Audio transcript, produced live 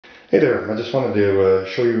Hey there, I just wanted to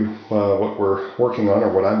show you what we're working on, or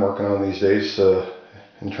what I'm working on these days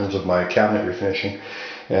in terms of my cabinet refinishing.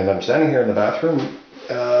 And I'm standing here in the bathroom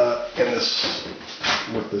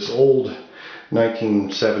with this old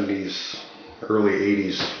 1970s, early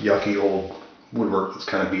 80s yucky old woodwork that's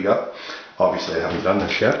kind of beat up. Obviously I haven't done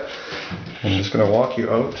this yet. I'm just going to walk you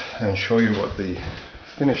out and show you what the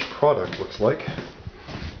finished product looks like.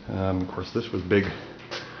 Of course this was big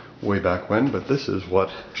way back when, but this is what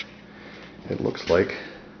it looks like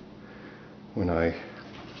when I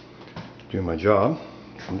do my job.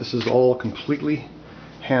 And this is all completely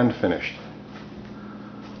hand finished.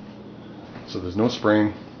 So there's no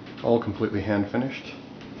spraying, all completely hand finished.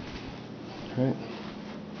 Right.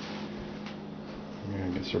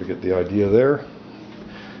 You can sort of get the idea there.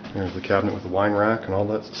 There's the cabinet with the wine rack and all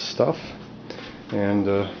that stuff. And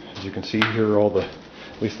as you can see here, all the,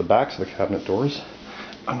 at least the backs of the cabinet doors.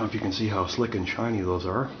 I don't know if you can see how slick and shiny those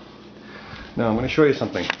are. Now I'm going to show you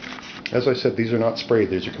something. As I said, these are not sprayed,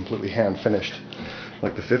 these are completely hand finished,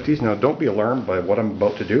 like the 50s. Now don't be alarmed by what I'm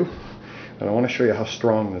about to do, and I want to show you how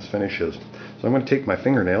strong this finish is. So I'm going to take my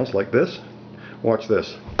fingernails like this. Watch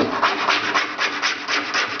this.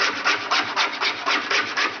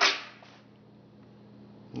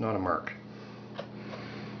 Not a mark.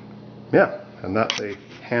 Yeah, and that's a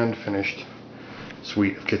hand finished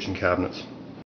suite of kitchen cabinets.